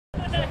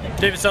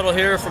David Settle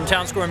here from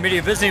Townsquare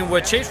Media, visiting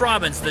with Chase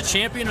Robbins, the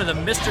champion of the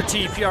Mr.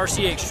 T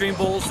PRC Extreme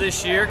Bulls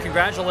this year.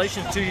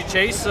 Congratulations to you,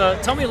 Chase.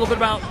 Tell me a little bit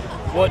about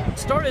what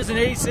started as an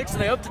 86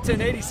 and they upped it to an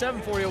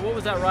 87 for you. What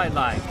was that ride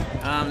like?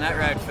 That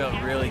ride felt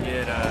really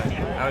good.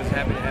 I was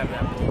happy to have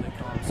that bull. They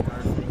call him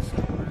Scarface.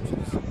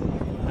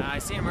 I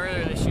seen him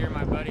earlier this year.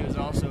 My buddy was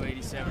also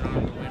 87 on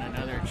him to win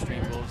another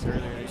Extreme Bulls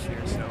earlier this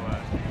year. So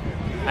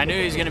I knew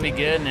he was going to be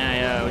good, and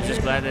I was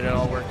just glad that it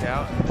all worked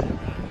out.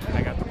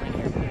 I got the win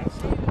here today.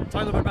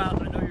 Talk a little bit about,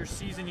 I know your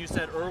season you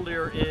said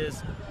earlier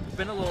is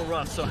been a little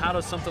rough, so how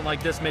does something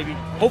like this maybe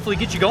hopefully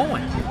get you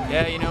going?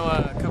 Yeah, you know,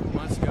 a couple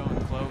months ago in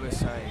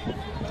Clovis, I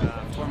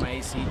tore my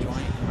AC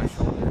joint in my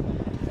shoulder.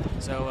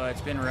 So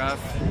it's been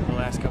rough the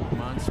last couple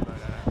months, but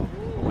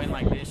a win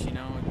like this, you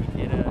know,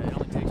 it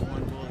only takes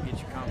one bull to get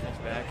your confidence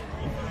back.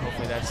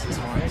 Hopefully that's this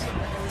one. So.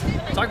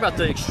 Talk about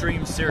the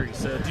Xtreme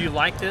series. Do you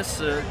like this?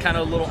 Kind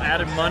of a little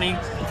added money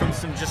from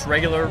some just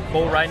regular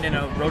bull riding in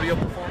a rodeo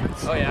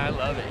performance? Oh yeah, I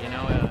love it. You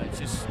know, it's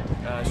just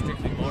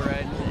strictly bull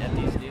riding at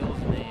these deals,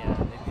 and they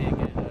pay a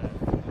good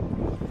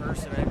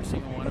purse at every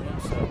single one of them.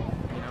 So,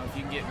 you know, if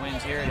you can get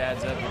wins here, it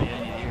adds up at the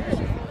end of the year.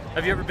 So.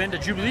 Have you ever been to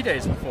Jubilee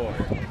days before?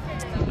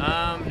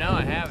 No,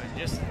 I haven't.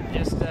 Just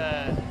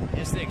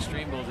the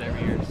Extreme Bulls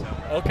every year. So.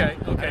 Okay.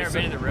 I've never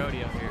been to the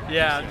rodeo here.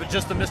 Yeah, but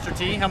just the Mr.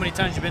 T. How many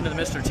times have you been to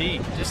the Mr.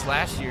 T? Just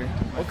last year.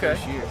 Okay.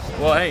 First year.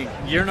 Well, hey,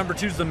 year number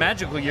 2 is the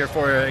magical year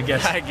for you, I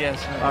guess. I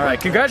guess. All right.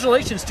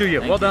 Congratulations to you.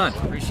 Thank well you.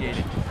 done. Appreciate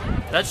it.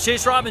 That's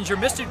Chase Robbins, your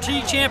Mr.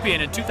 T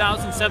champion in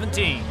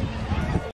 2017.